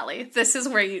up your alley. This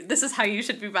is how you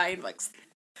should be buying books.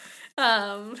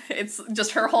 It's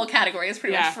just her whole category is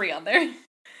pretty much free on there.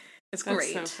 It's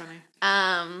great. That's so funny.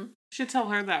 You should tell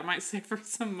her that. Might save her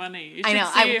some money. You should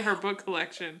see her book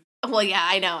collection. Well, yeah,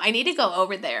 I know. I need to go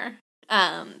over there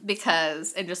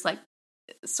because and just like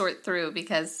sort through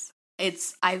because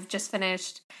I've just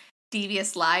finished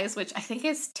Devious Lies, which I think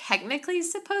is technically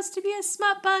supposed to be a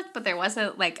smut book, but there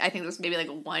wasn't like I think there was maybe like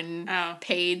one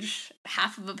page,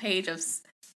 half of a page of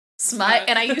smut,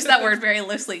 and I use that word very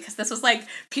loosely because this was like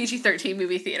PG-13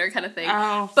 movie theater kind of thing.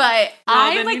 Oh, but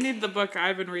then you need the book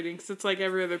I've been reading because it's like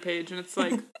every other page, and it's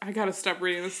like I gotta stop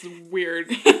reading. This is weird.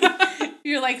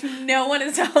 You're like, no one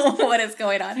is telling what is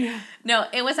going on. Yeah. No,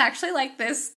 it was actually like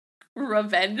this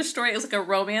revenge story. It was like a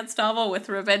romance novel with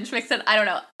revenge mixed in. I don't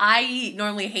know. I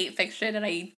normally hate fiction, and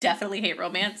I definitely hate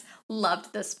romance.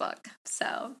 Loved this book,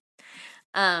 so.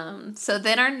 So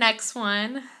then our next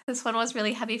one, this one was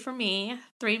really heavy for me.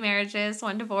 3 marriages,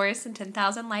 1 divorce, and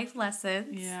 10,000 life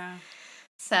lessons. Yeah.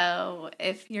 So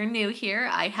if you're new here,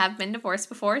 I have been divorced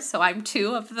before, so I'm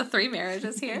 2 of the 3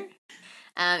 marriages here.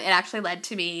 It actually led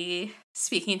to me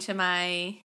speaking to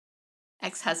my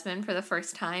ex-husband for the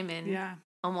first time in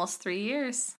almost 3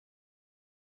 years.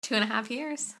 2.5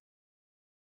 years.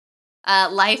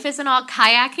 Life isn't all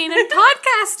kayaking and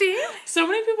podcasting. So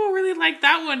many people really like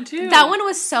that one too. That one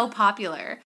was so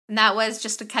popular. And that was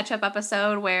just a catch-up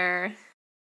episode where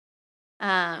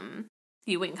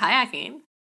you went kayaking.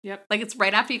 Yep. Like it's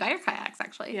right after you got your kayaks,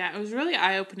 actually. Yeah, it was a really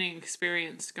eye-opening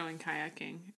experience going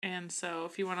kayaking. And so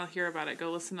if you want to hear about it,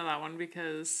 go listen to that one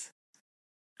because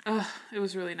it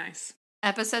was really nice.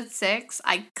 Episode 6,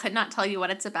 I could not tell you what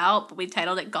it's about, but we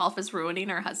titled it Golf is Ruining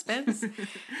Our Husbands. And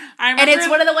it's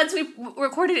one of the ones we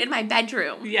recorded in my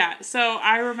bedroom. Yeah, so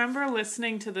I remember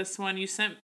listening to this one.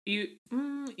 You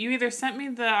either sent me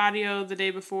the audio the day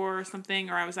before or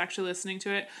something, or I was actually listening to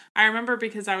it. I remember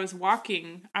because I was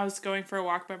going for a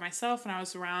walk by myself, and I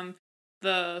was around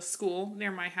the school near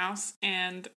my house,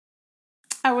 and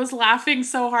I was laughing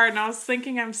so hard, and I was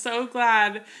thinking, I'm so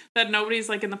glad that nobody's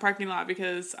like in the parking lot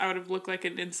because I would have looked like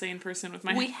an insane person with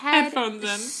my headphones in. We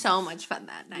had so much fun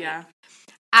that night. Yeah.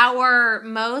 Our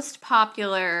most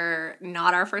popular,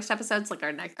 not our first episodes, like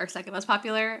our second most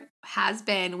popular, has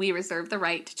been We Reserve the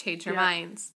Right to Change Our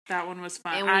Minds. That one was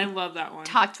fun. I love that one.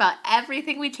 Talked about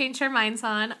everything we changed our minds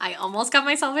on. I almost got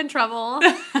myself in trouble.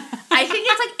 I think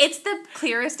it's the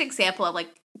clearest example of like,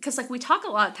 because like we talk a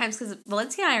lot of times because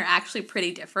Valencia and I are actually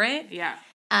pretty different. Yeah.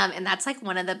 And that's like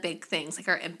one of the big things. Like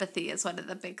our empathy is one of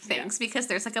the big things because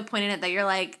there's like a point in it that you're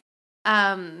like,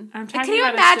 can you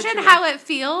imagine how it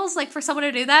feels like for someone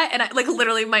to do that? And I, like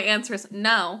literally my answer is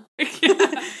no. And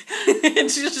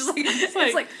she's just like,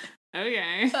 it's like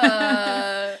okay.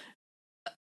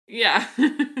 Yeah.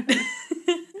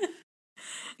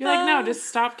 You're like, no, just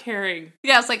stop caring.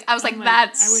 Yeah, I was like,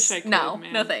 that's I wish I could,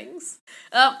 no thanks.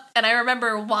 And I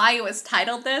remember why it was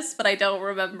titled this, but I don't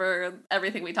remember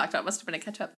everything we talked about. Must have been a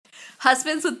catch up.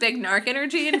 Husbands with big narc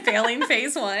energy and failing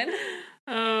phase 1.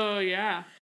 Oh yeah.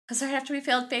 So right after we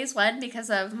failed phase 1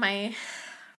 because of my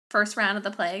first round of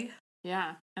the plague.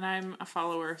 Yeah, and I'm a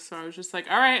follower, so I was just like,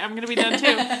 all right, I'm going to be done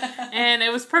too. And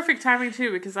it was perfect timing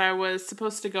too because I was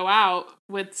supposed to go out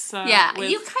with some... Yeah,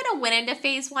 you kind of went into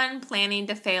phase 1 planning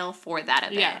to fail for that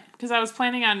event. Yeah, because I was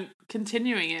planning on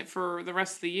continuing it for the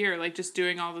rest of the year, like just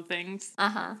doing all the things.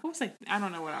 Uh-huh. What was I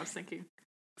don't know what I was thinking.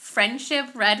 friendship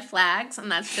red flags,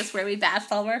 and that's just where we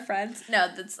bashed all of our friends. No,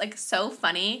 that's like so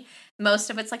funny. Most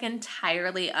of it's like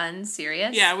entirely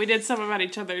unserious. Yeah, we did some about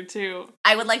each other too.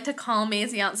 I would like to call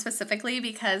Maisie out specifically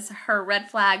because her red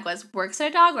flag was works at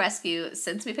a dog rescue,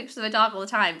 sends me pictures of a dog all the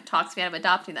time, talks me out of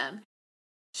adopting them.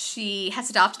 She has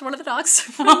adopted one of the dogs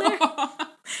from there.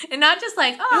 And not just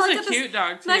like, oh, look at this cute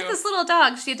dog too. Like this little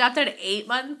dog. She adopted an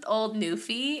 8-month-old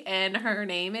Newfie, and her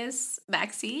name is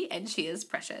Maxie, and she is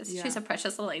precious. Yeah. She's a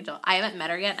precious little angel. I haven't met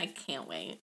her yet, and I can't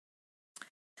wait.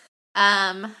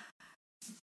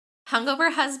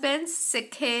 Hungover husbands,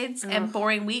 sick kids, and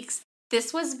boring weeks.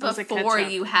 This was before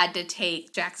you had to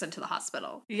take Jackson to the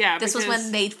hospital. Yeah, this was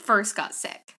when they first got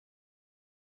sick.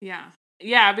 Yeah.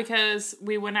 Yeah, because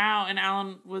we went out and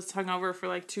Alan was hungover for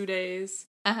like 2 days.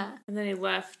 Uh-huh. And then he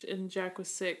left and Jack was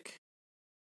sick.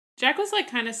 Jack was like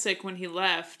kind of sick when he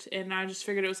left, and I just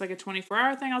figured it was like a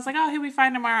 24-hour thing. I was like, oh, he'll be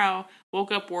fine tomorrow.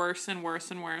 Woke up worse and worse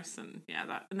and worse, and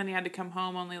and then he had to come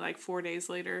home only like 4 days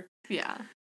later. Yeah.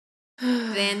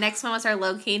 The next one was our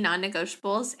low-key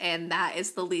non-negotiables, and that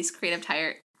is the least creative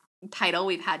title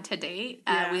we've had to date.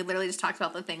 Yeah. We literally just talked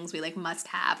about the things we like must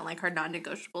have and like our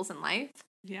non-negotiables in life.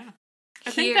 Yeah. I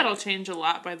think that'll change a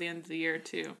lot by the end of the year,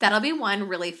 too. That'll be one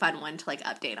really fun one to, like,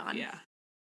 update on. Yeah.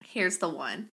 Here's the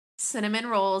one. Cinnamon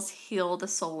rolls heal the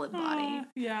soul and body.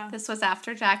 Yeah. This was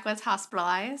after Jack was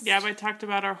hospitalized. Yeah, but I talked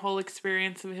about our whole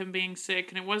experience of him being sick,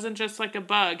 and it wasn't just, like, a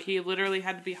bug. He literally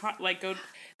had to be,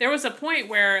 there was a point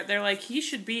where they're like, he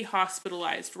should be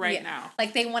hospitalized now.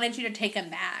 Like, they wanted you to take him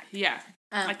back. Yeah.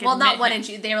 Not wanted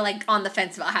you. They were like on the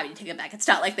fence about having you take it back. It's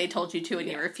not like they told you to and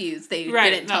you refused. They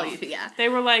didn't tell you to. Yeah, they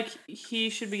were like, he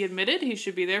should be admitted. He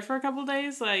should be there for a couple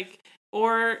days,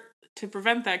 or to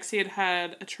prevent that, because he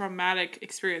had a traumatic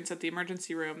experience at the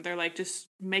emergency room. They're like, just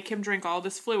make him drink all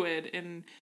this fluid and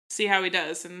see how he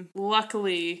does. And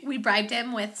luckily, we bribed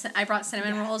him with. I brought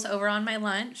cinnamon rolls over on my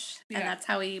lunch, and that's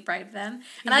how we bribed them.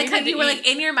 And I like how you were like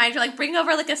in your mind, you're like, bring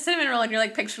over like a cinnamon roll, and you're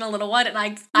like picturing a little one. And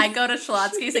I go to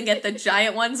Schlotsky's and get the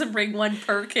giant ones and bring one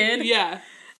per kid. Yeah.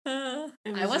 I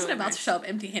wasn't really about to show up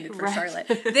empty-handed for Charlotte.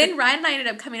 Then Ryan and I ended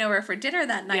up coming over for dinner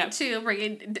that night too,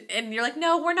 and you're like,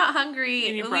 no, we're not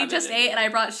hungry. We just ate, and I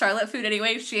brought Charlotte food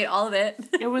anyway. She ate all of it.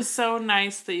 It was so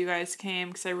nice that you guys came,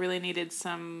 because I really needed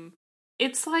some.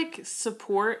 It's like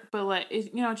support, but like,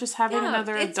 just having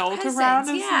another adult presence. Around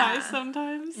is nice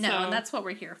sometimes. No, and that's what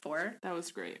we're here for. That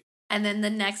was great. And then the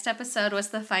next episode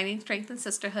was the Finding Strength in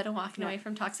Sisterhood and Walking Away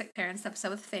from Toxic Parents episode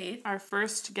with Faith. Our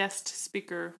first guest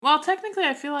speaker. Well, technically,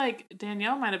 I feel like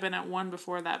Danielle might have been at one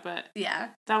before that, but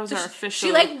that was our official.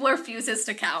 She like refuses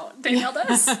to count. Danielle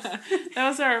does. That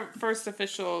was our first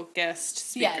official guest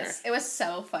speaker. Yes, it was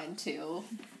so fun too.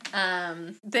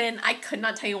 Then I could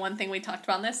not tell you one thing we talked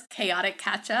about in this chaotic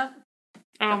catch up.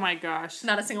 Oh my gosh!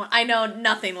 Not a single one. I know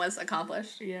nothing was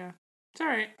accomplished. Yeah, it's all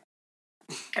right.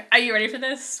 Are you ready for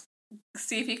this?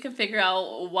 See if you can figure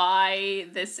out why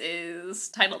this is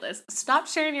titled this. Stop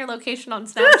sharing your location on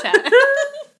Snapchat.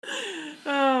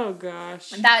 Oh gosh.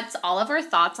 That's all of our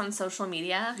thoughts on social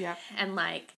media. Yeah. And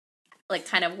like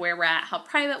kind of where we're at, how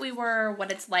private we were,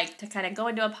 what it's like to kind of go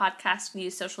into a podcast and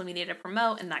use social media to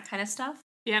promote and that kind of stuff.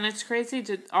 Yeah, and it's crazy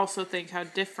to also think how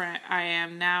different I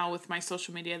am now with my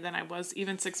social media than I was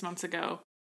even 6 months ago,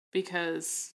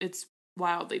 because it's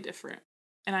wildly different.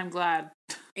 And I'm glad.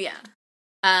 Yeah.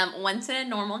 Once in a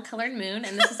normal colored moon,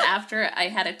 and this is after I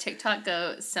had a TikTok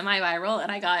go semi-viral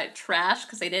and I got trashed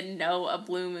because I didn't know a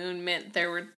blue moon meant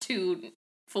there were 2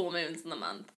 full moons in the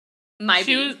month.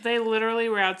 They literally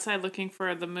were outside looking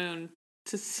for the moon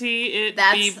to see it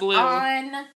be blue.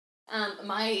 On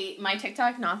my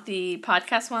TikTok, not the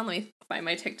podcast one. Let me find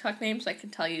my TikTok name so I can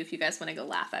tell you if you guys want to go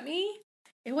laugh at me.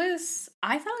 I thought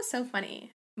it was so funny.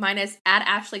 Mine is at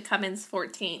Ashley Cummins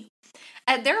 14.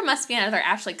 There must be another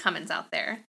Ashley Cummins out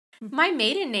there. My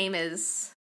maiden name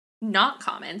is not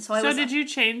common, so did you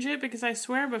change it? Because I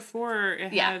swear before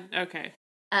it had. Okay.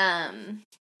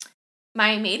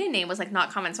 My maiden name was like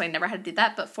not common, so I never had to do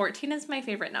that. But 14 is my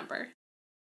favorite number.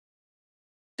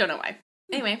 Don't know why.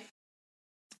 Anyway.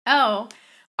 Oh,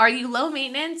 are you low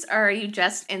maintenance or are you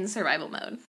just in survival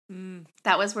mode?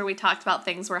 That was where we talked about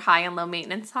things we're high and low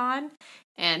maintenance on.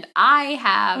 And I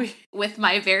have, with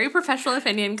my very professional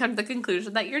opinion, come to the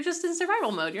conclusion that you're just in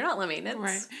survival mode. You're not low maintenance.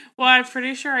 Right. Well, I'm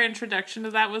pretty sure our introduction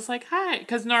to that was like, hi.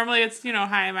 Because normally it's,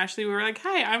 hi, I'm Ashley. We were like,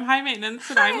 hi, I'm high maintenance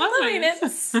and I'm low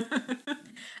maintenance.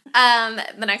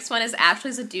 The next one is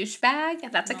Ashley's a douchebag.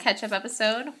 That's a catch-up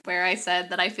episode where I said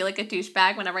that I feel like a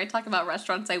douchebag whenever I talk about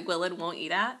restaurants I will and won't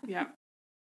eat at. Yeah.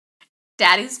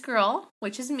 Daddy's girl,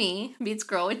 which is me, meets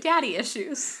girl with daddy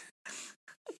issues.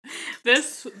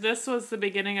 This was the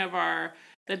beginning of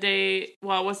the day,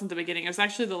 well, it wasn't the beginning. It was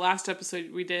actually the last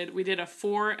episode we did. We did a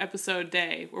 4-episode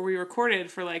day where we recorded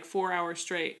for like 4 hours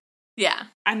straight. Yeah.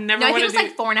 I never I think it was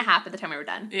like 4.5 by the time we were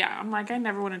done. Yeah, I'm like, I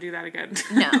never want to do that again.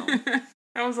 No.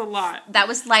 That was a lot. That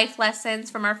was life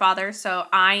lessons from our father. So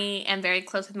I am very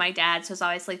close with my dad. So it's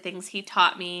always like things he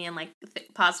taught me and like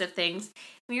positive things.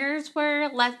 Yours were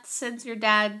lessons your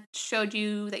dad showed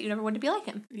you that you never wanted to be like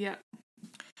him. Yeah.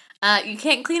 You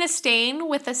can't clean a stain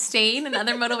with a stain and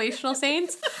other motivational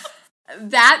sayings.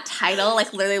 That title,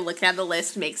 like literally looking at the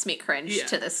list, makes me cringe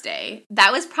to this day.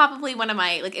 That was probably one of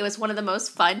my, like, it was one of the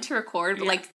most fun to record, but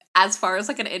like, as far as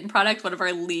like an end product, one of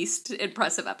our least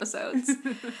impressive episodes.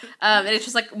 And it's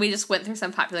just like, we just went through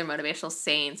some popular motivational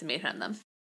sayings and made fun of them.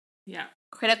 Yeah.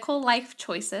 Critical life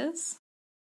choices.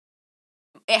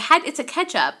 It's a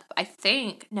catch up, I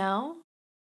think. No,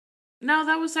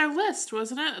 that was our list,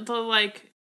 wasn't it?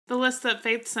 The list that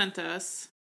Faith sent us.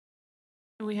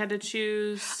 And we had to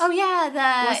choose. Oh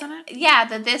yeah, wasn't it? Yeah,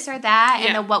 the this or that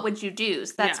and the what would you do.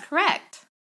 So that's correct.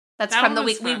 That's from the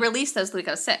week we released those the week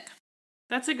I was sick.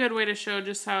 That's a good way to show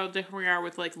just how different we are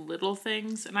with like little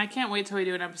things. And I can't wait till we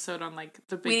do an episode on like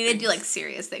the big We need things. to do like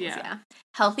serious things, yeah.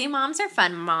 Healthy moms are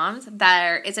fun moms.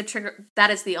 There is a trigger. That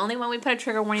is the only one we put a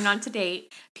trigger warning on to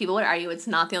date. People would argue it's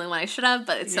not the only one I should have,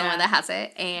 but it's the only one that has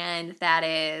it. And that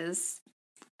is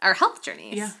our health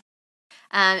journeys. Yeah.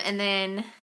 And then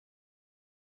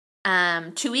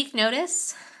 2-week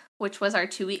notice, which was our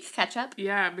 2-week catch up.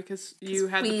 Yeah, because you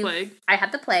had the plague. I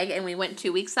had the plague, and we went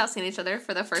 2 weeks without seeing each other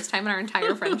for the first time in our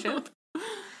entire friendship.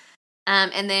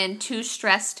 And then Too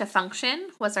Stressed to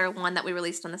Function was our one that we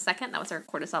released on the 2nd. That was our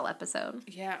cortisol episode.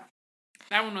 Yeah.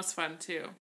 That one was fun, too.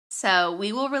 So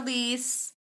we will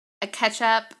release a catch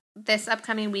up this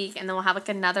upcoming week, and then we'll have like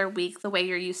another week the way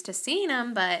you're used to seeing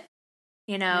them, but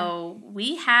you know,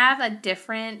 we have a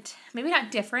different, maybe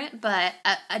not different, but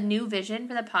a new vision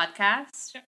for the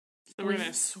podcast. Yeah. So we're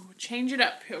going to change it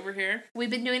up over here.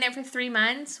 We've been doing it for 3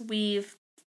 months. We've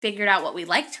figured out what we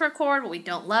like to record, what we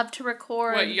don't love to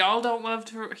record. What y'all don't love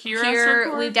to hear us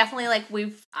record? We definitely, like,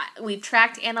 we've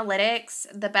tracked analytics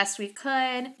the best we could.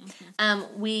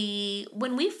 Mm-hmm.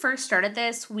 When we first started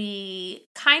this, we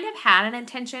kind of had an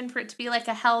intention for it to be like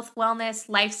a health, wellness,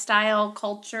 lifestyle,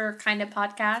 culture kind of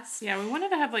podcast. Yeah, we wanted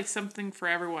to have like something for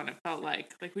everyone, it felt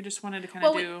like. Like we just wanted to kind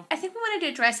of do... I think we wanted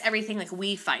to address everything like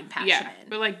we find passion in.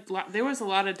 But like there was a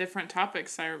lot of different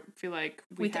topics I feel like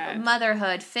we had.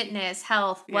 Motherhood, fitness,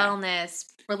 health, wellness,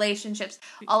 relationships,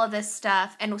 all of this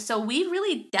stuff. And so we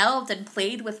really delved and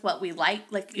played with what we like,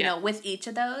 you know, with each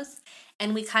of those.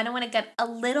 And we kind of want to get a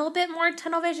little bit more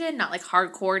tunnel vision, not like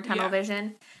hardcore tunnel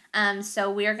vision.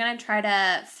 So we are going to try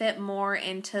to fit more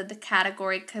into the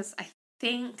category because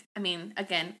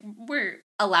again, we're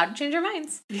allowed to change our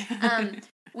minds.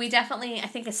 We definitely, I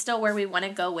think it's still where we want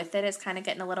to go with it is kind of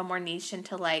getting a little more niche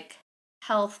into like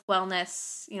health,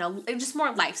 wellness, you know, just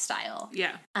more lifestyle.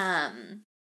 Yeah.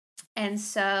 And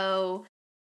so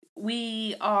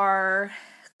we are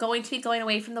going to be going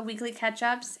away from the weekly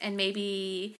catch-ups and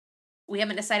maybe we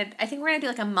haven't decided. I think we're going to do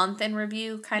like a month in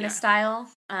review kind of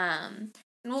style. And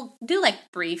we'll do like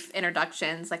brief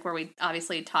introductions, like where we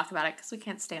obviously talk about it because we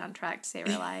can't stay on track to save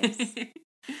our lives.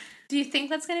 Do you think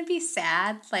that's going to be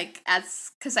sad? Like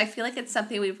because I feel like it's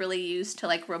something we've really used to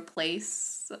like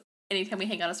replace anytime we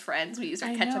hang out as friends. We use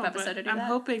our catch-up episode to do that. I'm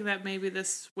hoping that maybe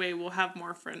this way we'll have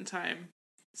more friend time.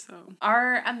 So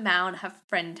our amount of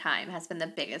friend time has been the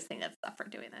biggest thing that's up for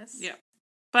doing this. Yeah.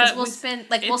 But we'll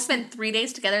spend 3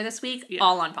 days together this week,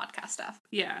 all on podcast stuff.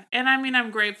 Yeah. And I mean, I'm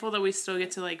grateful that we still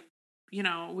get to like, you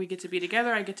know, we get to be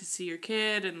together. I get to see your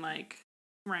kid and like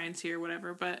Ryan's here,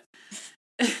 whatever. But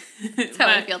that's how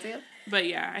it feels to you. But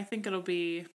yeah, I think it'll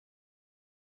be,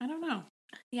 I don't know.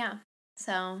 Yeah.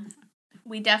 So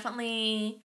we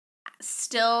definitely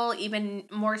still, even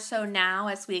more so now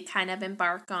as we kind of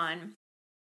embark on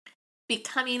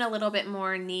becoming a little bit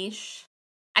more niche.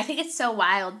 I think it's so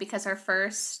wild because our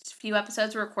first few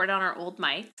episodes were recorded on our old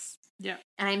mics. Yeah.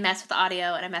 And I mess with the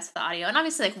audio and I mess with the audio. And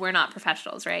obviously, like, we're not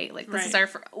professionals, right? Like, this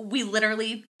is we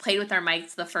literally played with our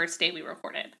mics the first day we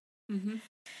recorded.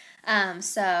 Mm-hmm.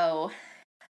 So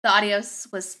the audio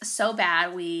was so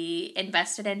bad, we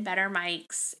invested in better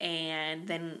mics and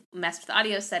then messed with the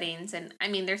audio settings. And I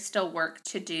mean, there's still work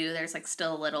to do. There's like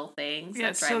still little things. Yeah,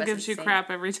 it still gives you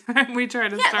crap every time we try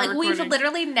to start recording. We've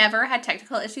literally never had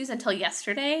technical issues until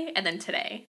yesterday and then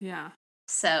today. Yeah.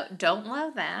 So don't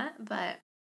love that, but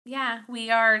yeah, we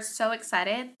are so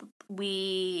excited.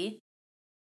 We're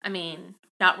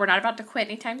not about to quit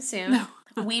anytime soon. No.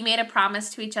 We made a promise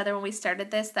to each other when we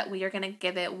started this that we are going to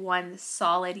give it one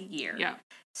solid year. Yeah.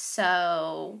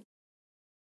 So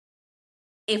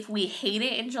If we hate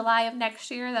it in July of next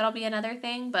year, that'll be another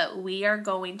thing. But we are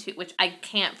going to, which I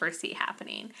can't foresee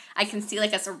happening. I can see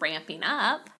like us ramping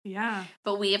up. Yeah.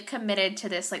 But we have committed to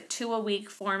this like 2-a-week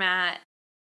format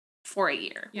for a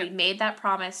year. Yep. We made that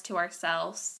promise to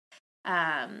ourselves.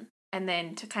 And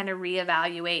then to kind of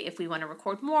reevaluate if we want to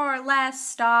record more or less,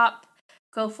 stop,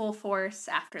 go full force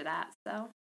after that. So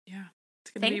yeah,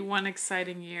 it's going to be one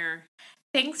exciting year.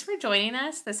 Thanks for joining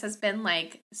us. This has been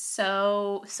like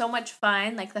so much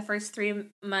fun. Like the first 3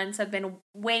 months have been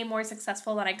way more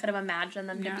successful than I could have imagined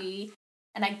them to be.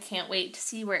 And I can't wait to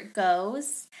see where it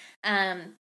goes.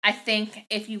 I think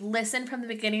if you listen from the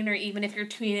beginning, or even if you're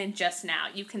tuning in just now,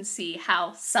 you can see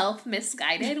how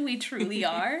self-misguided we truly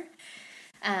are.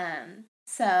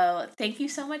 So thank you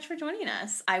so much for joining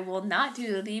us. I will not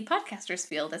do the podcaster's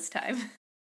spiel this time.